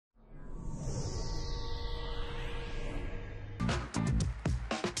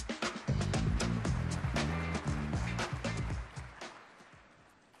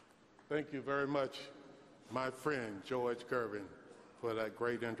Thank you very much, my friend George Gervin, for that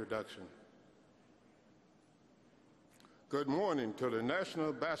great introduction. Good morning to the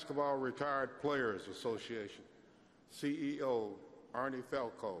National Basketball Retired Players Association, CEO Arnie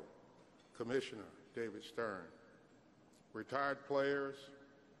Felco, Commissioner David Stern, retired players,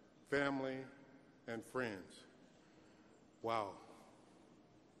 family, and friends. Wow.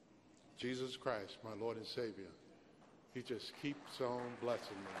 Jesus Christ, my Lord and Savior, He just keeps on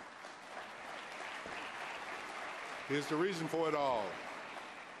blessing me. Here's the reason for it all.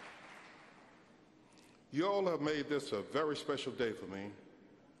 You all have made this a very special day for me,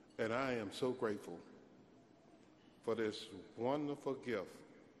 and I am so grateful for this wonderful gift.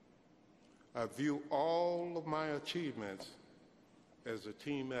 I view all of my achievements as a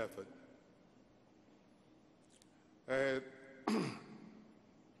team effort.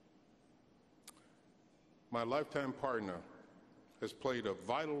 My lifetime partner has played a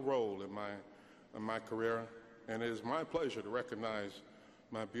vital role in my career, and it is my pleasure to recognize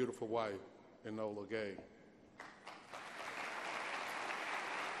my beautiful wife, Enola Gay,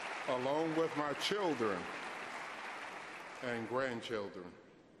 along with my children and grandchildren,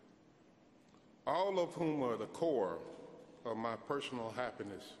 all of whom are the core of my personal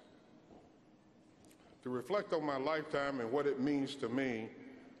happiness. To reflect on my lifetime and what it means to me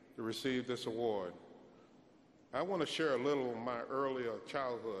to receive this award, I want to share a little of my earlier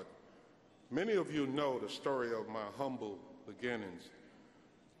childhood. Many of you know the story of my humble beginnings,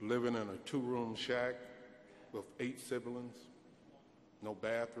 living in a two-room shack with 8 siblings, no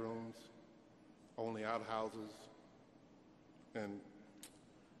bathrooms, only outhouses. And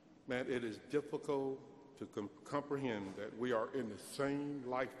man, it is difficult to comprehend that we are in the same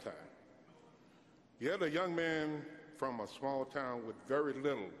lifetime. Yet a young man from a small town with very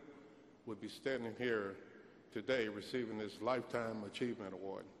little would be standing here today receiving this Lifetime Achievement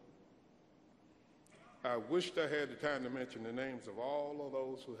Award. I wished I had the time to mention the names of all of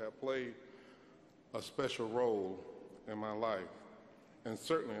those who have played a special role in my life, and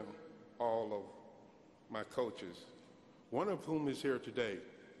certainly all of my coaches, one of whom is here today,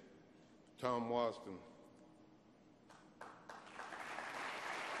 Tom Wasden.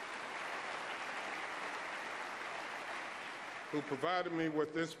 Who provided me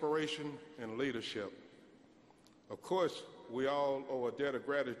with inspiration and leadership. Of course, we all owe a debt of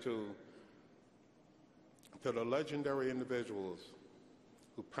gratitude to the legendary individuals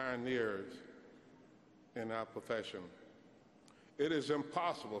who pioneered in our profession. It is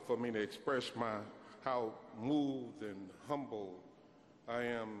impossible for me to express how moved and humbled I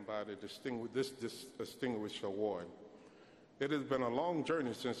am by this distinguished award. It has been a long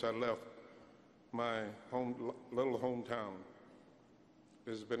journey since I left my little hometown.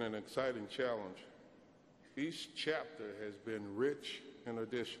 It's been an exciting challenge. Each chapter has been rich and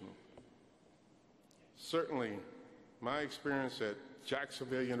additional. Certainly, my experience at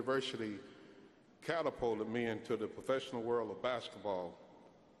Jacksonville University catapulted me into the professional world of basketball.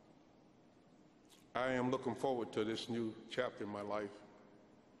 I am looking forward to this new chapter in my life,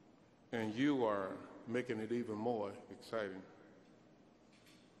 and you are making it even more exciting.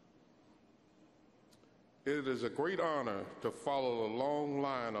 It is a great honor to follow a long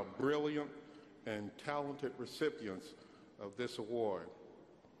line of brilliant and talented recipients of this award.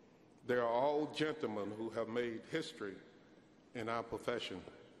 They are all gentlemen who have made history in our profession.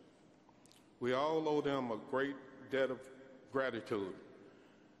 We all owe them a great debt of gratitude,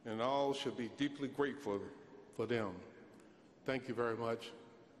 and all should be deeply grateful for them. Thank you very much.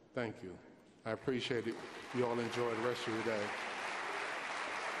 Thank you. I appreciate it. You all enjoy the rest of your day.